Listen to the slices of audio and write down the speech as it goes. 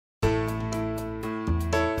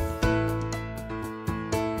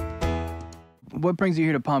What brings you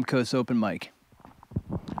here to Palm Coast Open Mic?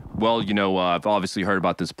 Well, I've obviously heard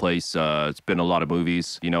about this place. It's been a lot of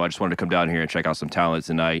movies. I just wanted to come down here and check out some talent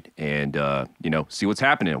tonight and, see what's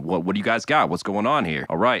happening. What do you guys got? What's going on here?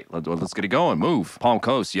 All right, let's get it going. Move. Palm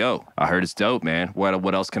Coast, yo. I heard it's dope, man.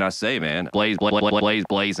 What else can I say, man?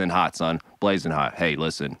 Blazing hot, son. Blazing hot. Hey,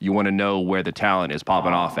 listen, you want to know where the talent is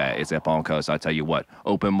popping off at? It's at Palm Coast. I tell you what,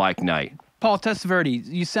 open mic night. Paul Testavérde,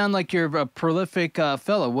 you sound like you're a prolific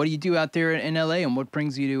fellow. What do you do out there in L.A., and what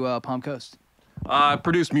brings you to Palm Coast? I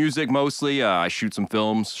produce music mostly. I shoot some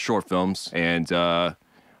films, short films, and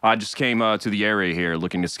I just came to the area here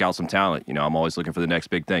looking to scout some talent. I'm always looking for the next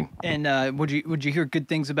big thing. And would you hear good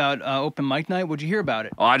things about Open Mic Night? What'd you hear about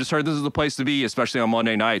it? Oh, I just heard this is the place to be, especially on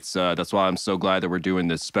Monday nights. That's why I'm so glad that we're doing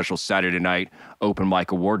this special Saturday night Open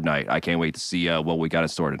Mic Award Night. I can't wait to see what we got in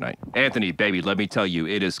store tonight. Anthony, baby, let me tell you,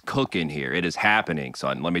 it is cooking here. It is happening,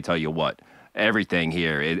 son. Let me tell you what. Everything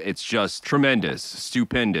here, it's just tremendous,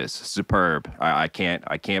 stupendous, superb. I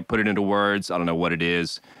can't put it into words. I don't know what it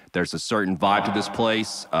is. There's a certain vibe to this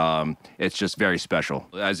place. It's just very special.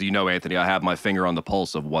 As you know, Anthony, I have my finger on the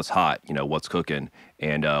pulse of what's hot, what's cooking.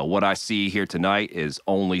 And what I see here tonight is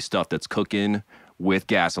only stuff that's cooking with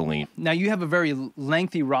gasoline. Now, you have a very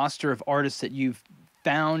lengthy roster of artists that you've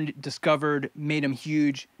found, discovered, made them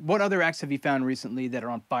huge. What other acts have you found recently that are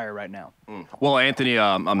on fire right now? Well, Anthony,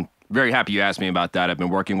 I'm very happy you asked me about that. I've been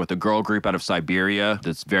working with a girl group out of Siberia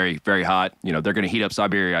that's very, very hot. They're going to heat up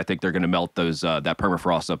Siberia. I think they're going to melt those that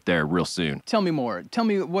permafrost up there real soon. Tell me more. Tell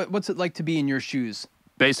me what's it like to be in your shoes?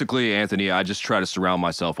 Basically, Anthony, I just try to surround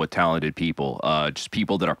myself with talented people, just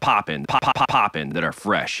people that are popping, that are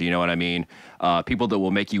fresh, you know what I mean? People that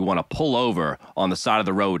will make you want to pull over on the side of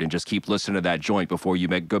the road and just keep listening to that joint before you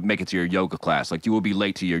make it to your yoga class. Like, you will be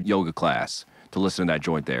late to your yoga class to listen to that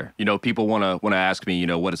joint there. People want to ask me,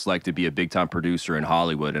 what it's like to be a big-time producer in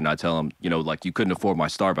Hollywood, and I tell them, like, you couldn't afford my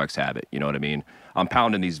Starbucks habit, you know what I mean? I'm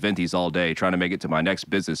pounding these ventis all day, trying to make it to my next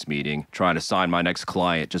business meeting, trying to sign my next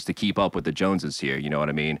client just to keep up with the Joneses here, you know what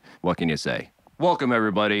I mean? What can you say? Welcome,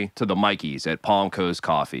 everybody, to the Mikeys at Palm Coast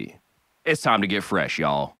Coffee. It's time to get fresh,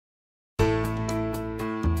 y'all.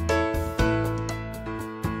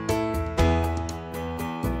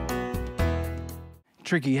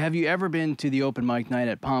 Tricky, have you ever been to the Open Mic Night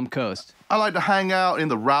at Palm Coast? I like to hang out in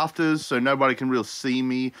the rafters so nobody can really see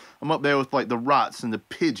me. I'm up there with, like, the rats and the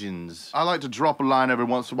pigeons. I like to drop a line every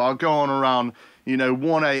once in a while. I'll go on around,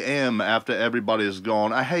 1 a.m. after everybody is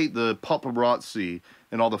gone. I hate the paparazzi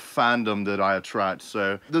and all the fandom that I attract.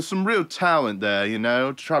 So there's some real talent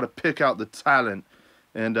there, try to pick out the talent.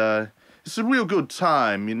 And it's a real good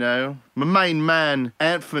time, My main man,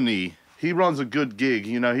 Anthony, he runs a good gig,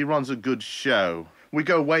 he runs a good show. We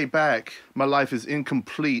go way back. My life is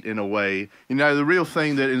incomplete in a way. The real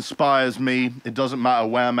thing that inspires me, it doesn't matter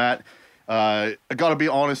where I'm at. I gotta be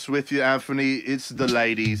honest with you, Anthony, it's the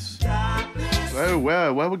ladies. Oh,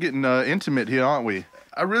 well, we're getting intimate here, aren't we?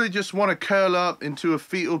 I really just want to curl up into a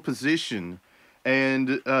fetal position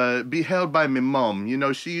and be held by my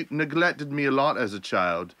mom. She neglected me a lot as a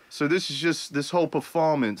child. So this whole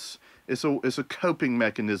performance, it's a coping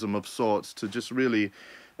mechanism of sorts to just really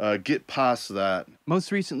get past that.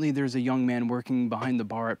 Most recently, there's a young man working behind the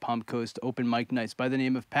bar at Palm Coast Open Mic Nights by the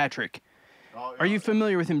name of Patrick. Oh, yeah. Are you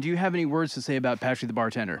familiar with him? Do you have any words to say about Patrick the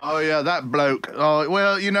bartender? Oh, yeah, that bloke. Oh,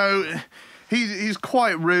 well, he's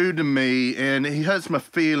quite rude to me, and he hurts my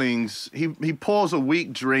feelings. He pours a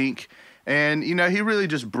weak drink, and, he really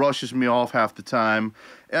just brushes me off half the time.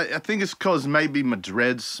 I think it's because maybe my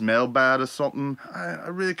dreads smell bad or something. I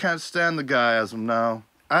really can't stand the guy as of now.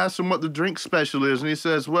 I asked him what the drink special is, and he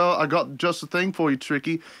says, well, I got just the thing for you,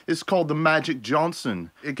 Tricky. It's called the Magic Johnson.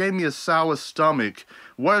 It gave me a sour stomach,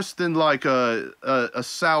 worse than like a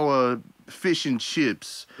sour fish and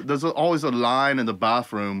chips. There's always a line in the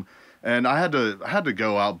bathroom, and I had to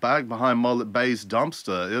go out back behind Mullet Bay's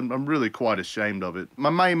dumpster. I'm really quite ashamed of it.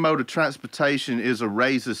 My main mode of transportation is a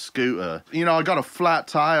Razor scooter. I got a flat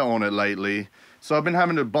tire on it lately. So I've been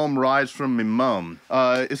having to bum rides from my mum.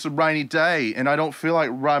 It's a rainy day, and I don't feel like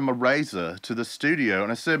riding my Razor to the studio.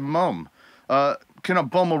 And I said, Mum, can I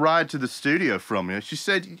bum a ride to the studio from you? She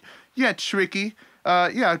said, yeah, Tricky.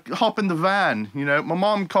 Yeah, hop in the van. My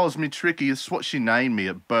mom calls me Tricky. It's what she named me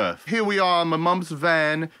at birth. Here we are in my mum's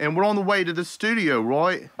van, and we're on the way to the studio,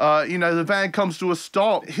 right? The van comes to a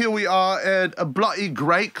stop. Here we are at a bloody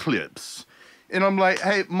Great Clips. And I'm like,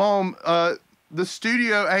 hey, Mom, the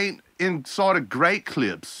studio ain't inside of Great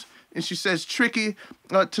Clips. And she says, Tricky,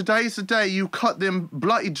 today's the day you cut them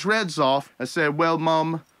bloody dreads off. I said, well,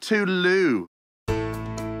 Mum, toodaloo.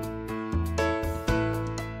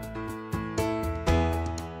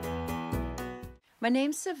 My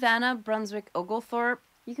name's Savannah Brunswick Oglethorpe.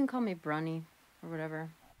 You can call me Brunnie or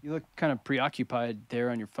whatever. You look kind of preoccupied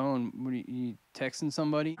there on your phone. What are you texting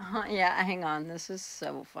somebody? Yeah, hang on. This is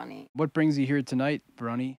so funny. What brings you here tonight,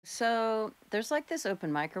 Brunnie? So there's like this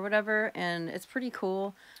open mic or whatever, and it's pretty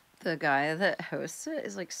cool. The guy that hosts it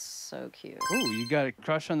is like so cute. Oh, you got a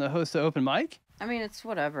crush on the host of open mic? I mean, it's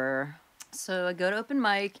whatever. So I go to open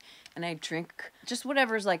mic and I drink just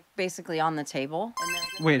whatever's like basically on the table. And then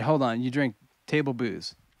Wait, hold on. You drink table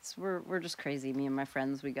booze? we're just crazy. Me and my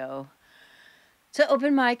friends, we go to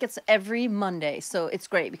open mic. It's every Monday, so it's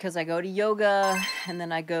great because I go to yoga, and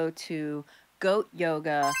then I go to goat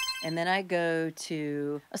yoga, and then I go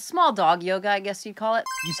to a small dog yoga, I guess you'd call it.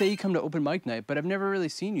 You say you come to open mic night, but I've never really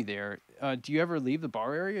seen you there. Do you ever leave the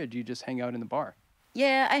bar area, or do you just hang out in the bar?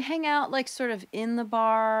 Yeah, I hang out like sort of in the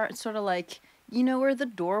bar, sort of like, you know where the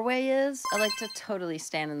doorway is? I like to totally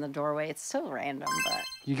stand in the doorway. It's so random, but...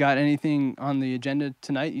 You got anything on the agenda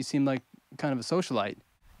tonight? You seem like kind of a socialite.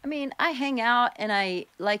 I mean, I hang out and I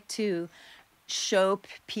like to show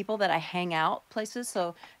people that I hang out places.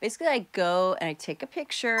 So basically I go and I take a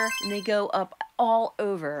picture and they go up all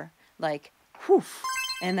over, like, whew.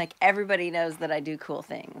 And like everybody knows that I do cool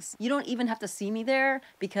things. You don't even have to see me there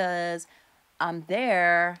because I'm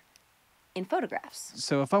there in photographs.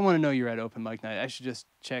 So if I want to know you're at open mic night, I should just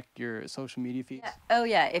check your social media feeds? Yeah. Oh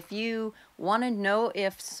yeah, if you want to know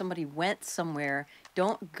if somebody went somewhere,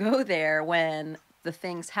 don't go there when the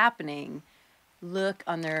thing's happening. Look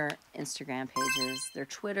on their Instagram pages, their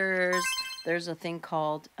Twitters. There's a thing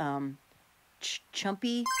called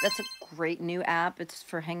Chumpy. That's a great new app. It's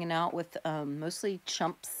for hanging out with mostly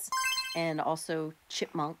chumps and also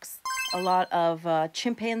chipmunks. A lot of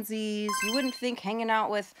chimpanzees. You wouldn't think hanging out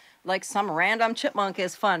with like some random chipmunk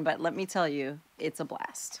is fun, but let me tell you, it's a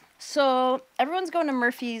blast. So everyone's going to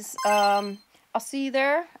Murphy's. I'll see you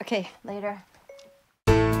there. Okay, later.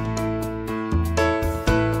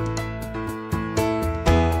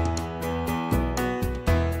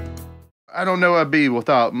 I don't know where I'd be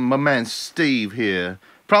without my man Steve here.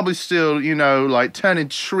 Probably still, you know, like turning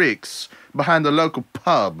tricks behind the local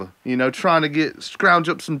pub, you know, trying to scrounge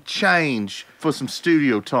up some change for some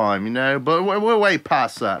studio time, you know, but we're way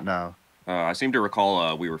past that now. I seem to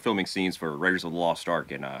recall we were filming scenes for Raiders of the Lost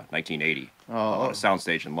Ark in 1980 on a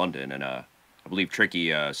soundstage in London, and I believe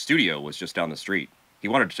Tricky's studio was just down the street. He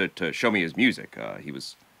wanted to show me his music.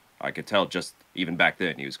 I could tell just even back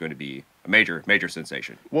then he was going to be a major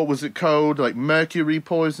sensation. What was it called? Like mercury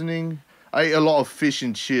poisoning? I ate a lot of fish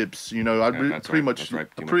and chips, you know, I pretty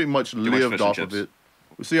much lived off of it.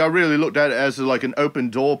 See, I really looked at it as like an open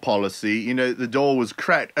door policy. You know, the door was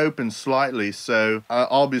cracked open slightly, so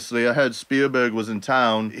obviously I heard Spielberg was in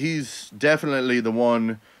town. He's definitely the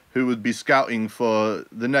one who would be scouting for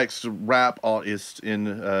the next rap artist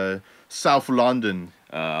in South London.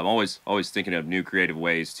 I'm always thinking of new creative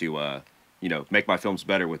ways to, you know, make my films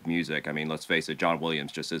better with music. I mean, let's face it, John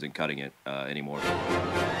Williams just isn't cutting it anymore.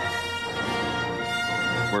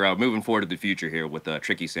 We're moving forward to the future here with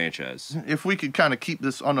Tricky Sanchéz. If we could kind of keep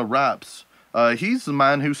this on the wraps, he's the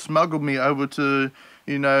man who smuggled me over to,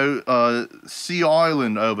 you know, Sea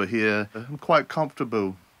Island over here. I'm quite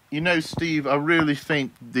comfortable. You know, Steve, I really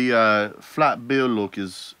think the flat bill look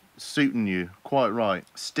is suiting you quite right.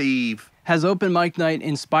 Steve. Has open mic night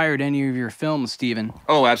inspired any of your films, Steven?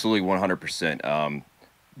 Oh, absolutely, 100%.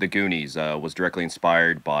 The Goonies was directly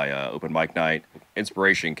inspired by open mic night.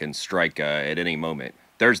 Inspiration can strike at any moment.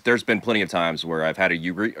 There's been plenty of times where I've had a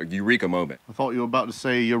eureka moment. I thought you were about to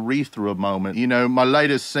say urethra moment. You know, my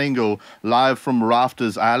latest single, Live from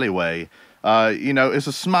Rafters Alleyway, you know, it's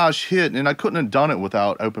a smash hit, and I couldn't have done it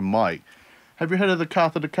without open mic. Have you heard of the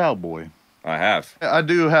Carth of the Cowboy? I have. I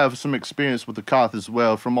do have some experience with the Carth as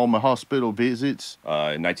well from all my hospital visits.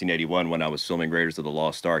 In 1981, when I was filming Raiders of the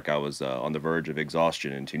Lost Ark, I was on the verge of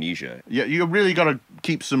exhaustion in Tunisia. Yeah, you really got to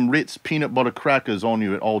keep some Ritz peanut butter crackers on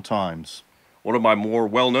you at all times. One of my more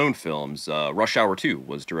well-known films, Rush Hour 2,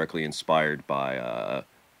 was directly inspired by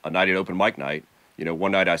a night at open mic night. You know,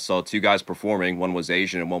 one night I saw two guys performing. One was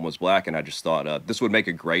Asian and one was black, and I just thought this would make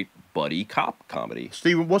a great buddy cop comedy.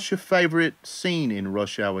 Steven, what's your favorite scene in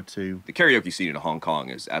Rush Hour 2? The karaoke scene in Hong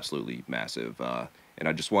Kong is absolutely massive, and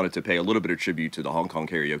I just wanted to pay a little bit of tribute to the Hong Kong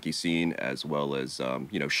karaoke scene, as well as,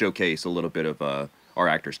 you know, showcase a little bit of our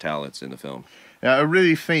actors' talents in the film. Yeah, I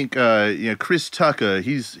really think, you know, Chris Tucker,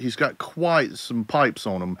 he's got quite some pipes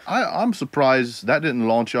on him. I'm surprised that didn't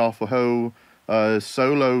launch off a whole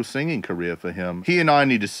solo singing career for him. He and I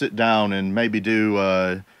need to sit down and maybe do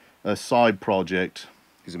a side project.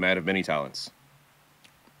 He's a man of many talents.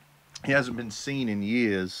 He hasn't been seen in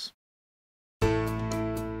years.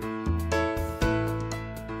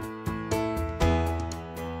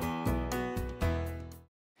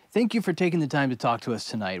 Thank you for taking the time to talk to us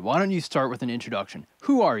tonight. Why don't you start with an introduction?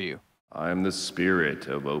 Who are you? I'm the spirit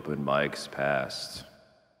of open mics past.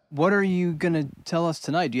 What are you going to tell us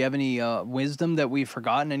tonight? Do you have any wisdom that we've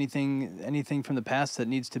forgotten? Anything from the past that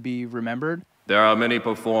needs to be remembered? There are many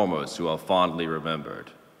performers who are fondly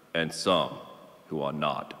remembered, and some who are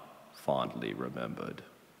not fondly remembered.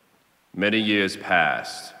 Many years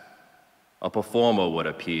past, a performer would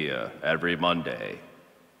appear every Monday,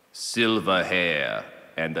 silver hair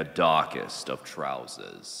and the darkest of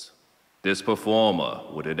trousers. This performer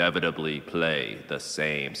would inevitably play the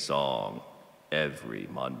same song every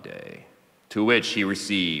Monday, to which he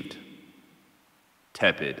received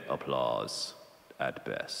tepid applause at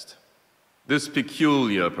best. This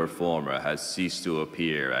peculiar performer has ceased to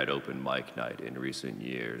appear at open mic night in recent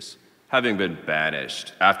years, having been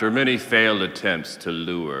banished after many failed attempts to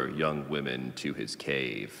lure young women to his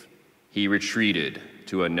cave. He retreated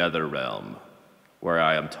to another realm, where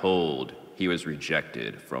I am told he was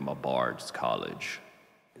rejected from a bard's college.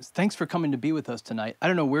 Thanks for coming to be with us tonight. I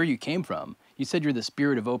don't know where you came from. You said you're the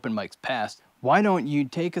spirit of open mics past. Why don't you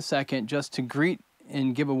take a second just to greet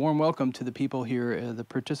and give a warm welcome to the people here, the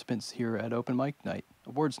participants here at Open Mic Night,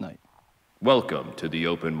 Awards Night. Welcome to the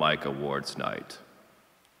Open Mic Awards Night.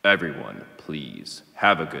 Everyone, please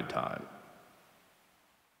have a good time.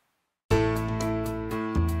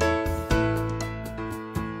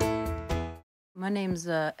 My name's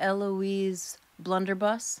Eloise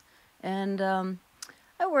Blunderbuss, and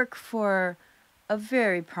I work for a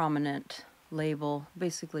very prominent label.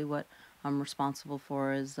 Basically what I'm responsible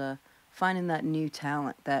for is finding that new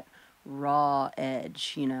talent, that raw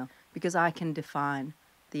edge, you know, because I can define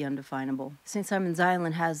the undefinable. St. Simon's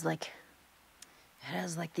Island has the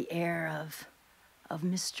air of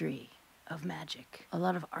mystery, of magic. A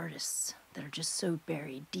lot of artists that are just so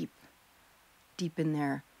buried deep in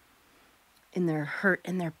their hurt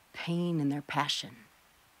and their pain and their passion.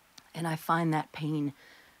 And I find that pain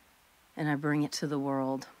and I bring it to the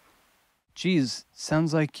world. Geez,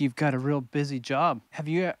 sounds like you've got a real busy job. Have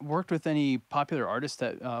you worked with any popular artists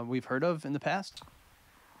that we've heard of in the past?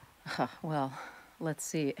 Well, let's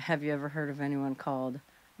see. Have you ever heard of anyone called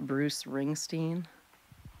Bruce Springsteen?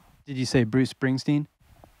 Did you say Bruce Springsteen?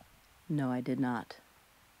 No, I did not.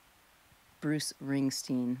 Bruce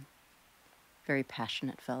Springsteen. Very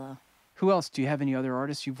passionate fellow. Who else? Do you have any other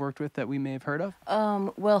artists you've worked with that we may have heard of?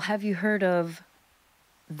 Well, have you heard of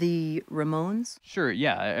the Ramones? Sure,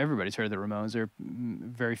 yeah. Everybody's heard of the Ramones. They're a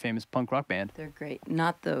very famous punk rock band. They're great.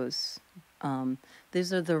 Not those.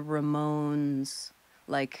 These are the Ramones,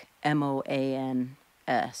 like M-O-A-N-S.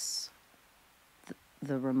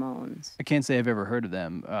 The Ramones. I can't say I've ever heard of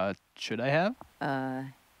them. Should I have?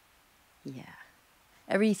 Yeah.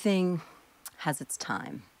 Everything has its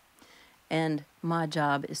time. And my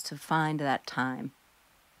job is to find that time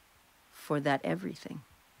for that everything.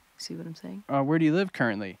 See what I'm saying? Where do you live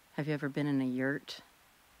currently? Have you ever been in a yurt?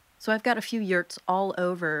 So I've got a few yurts all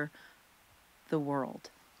over the world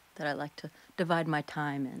that I like to divide my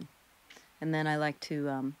time in. And then I like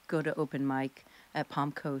to go to open mic at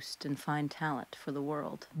Palm Coast and find talent for the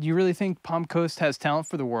world. Do you really think Palm Coast has talent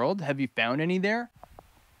for the world? Have you found any there?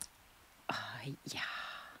 Yeah.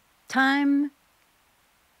 Time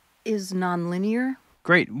is nonlinear.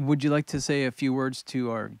 Great. Would you like to say a few words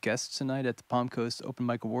to our guests tonight at the Palm Coast Open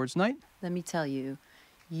Mic Awards Night? Let me tell you,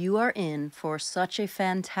 you are in for such a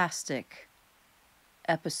fantastic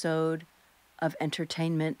episode of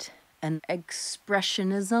entertainment and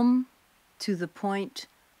expressionism to the point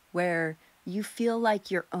where you feel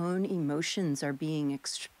like your own emotions are being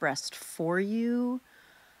expressed for you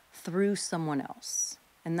through someone else.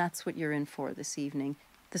 And that's what you're in for this evening.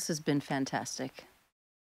 This has been fantastic.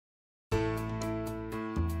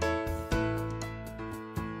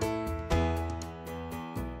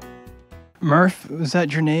 Murph, was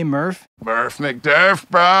that your name, Murph? Murph McDurph,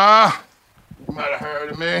 brah. You might have heard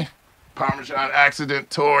of me. Parmesan Accident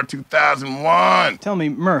Tour 2001. Tell me,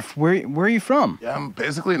 Murph, where are you from? Yeah, I'm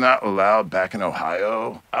basically not allowed back in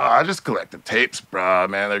Ohio. I just collect the tapes, brah,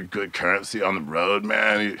 man. They're good currency on the road,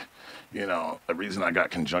 man. You know, the reason I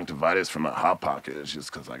got conjunctivitis from a Hot Pocket is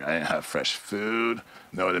just because, like, I didn't have fresh food.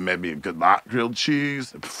 No, there may be a good lot grilled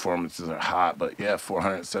cheese. The performances are hot, but yeah,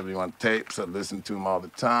 471 tapes. I listen to them all the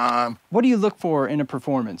time. What do you look for in a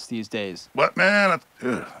performance these days? What, man?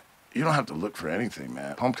 You don't have to look for anything,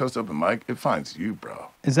 man. Palm Coast Open Mic, it finds you, bro.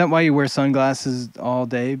 Is that why you wear sunglasses all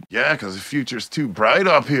day? Yeah, because the future's too bright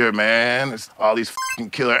up here, man. It's all these fucking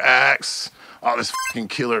killer acts, all this fucking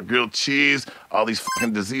killer grilled cheese, all these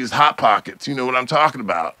fucking diseased hot pockets. You know what I'm talking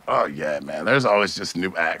about? Oh yeah, man. There's always just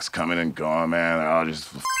new acts coming and going, man. They're all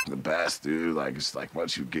just the best, dude. Like, it's like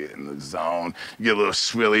once you get in the zone, you get a little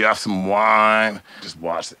swilly off some wine, just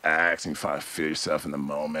watch the acts and you finally feel yourself in the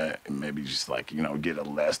moment and maybe just like, you know, get a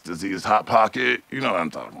less diseased hot pocket. You know what I'm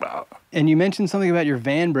talking about. And you mentioned something about your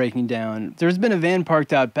van breaking down. There's been a van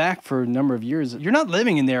parked out back for a number of years. You're not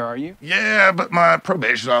living in there, are you? Yeah, but my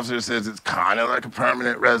probation officer says it's kind of like a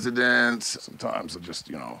permanent residence. Sometimes I just,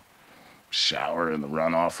 you know, shower in the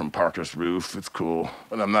runoff from Parker's roof. It's cool.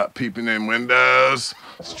 But I'm not peeping in windows.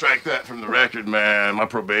 Strike that from the record, man. My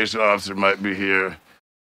probation officer might be here.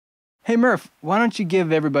 Hey, Murph, why don't you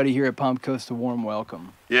give everybody here at Palm Coast a warm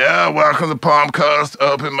welcome? Yeah, welcome to Palm Coast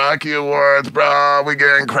Open Mikey Awards, bro. We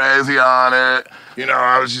getting crazy on it. You know,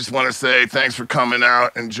 I just want to say thanks for coming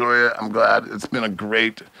out. Enjoy it. I'm glad it's been a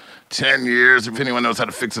great 10 years. If anyone knows how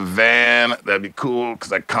to fix a van, that'd be cool,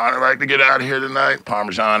 because I kind of like to get out of here tonight.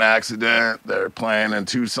 Parmesan Accident. They're playing in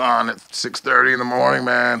Tucson at 6:30 in the morning,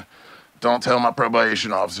 man. Don't tell my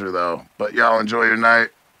probation officer, though. But y'all enjoy your night.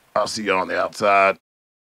 I'll see y'all on the outside.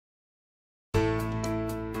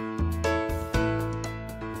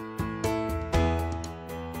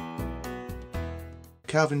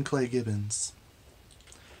 CalvinClay Gibbons.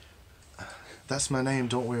 That's my name,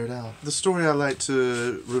 don't wear it out. The story I like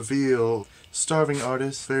to reveal, starving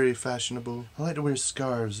artist, very fashionable. I like to wear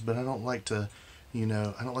scarves, but I don't like to, you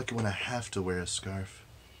know, I don't like it when I have to wear a scarf.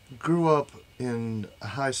 Grew up in a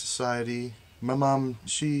high society. My mom,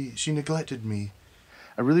 she neglected me.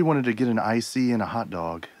 I really wanted to get an icy and a hot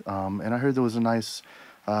dog, and I heard there was a nice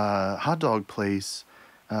hot dog place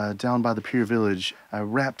down by the Pier Village. I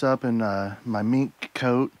wrapped up in my mink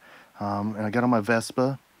coat, and I got on my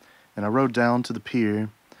Vespa, and I rode down to the pier.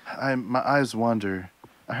 My eyes wander.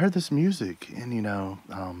 I heard this music, and you know,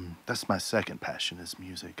 that's my second passion is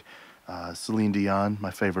music. Celine Dion,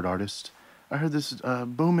 my favorite artist. I heard this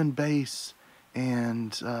booming bass,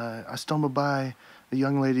 and I stumbled by the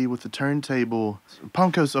young lady with the turntable.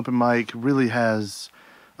 Palm Coast Open Mic really has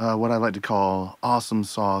what I like to call awesome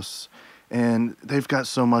sauce. And they've got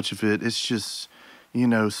so much of it, it's just, you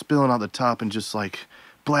know, spilling out the top and just like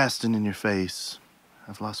blasting in your face.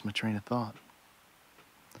 I've lost my train of thought.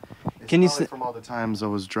 Can you Probably from all the times I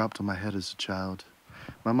was dropped on my head as a child.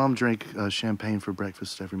 My mom drank champagne for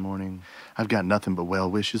breakfast every morning. I've got nothing but well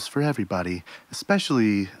wishes for everybody,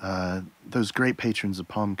 especially those great patrons of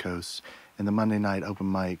Palm Coast and the Monday night open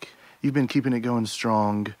mic. You've been keeping it going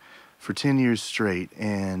strong for 10 years straight,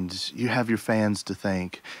 and you have your fans to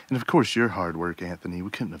thank. And of course, your hard work, Anthony. We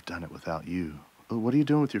couldn't have done it without you. What are you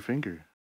doing with your finger?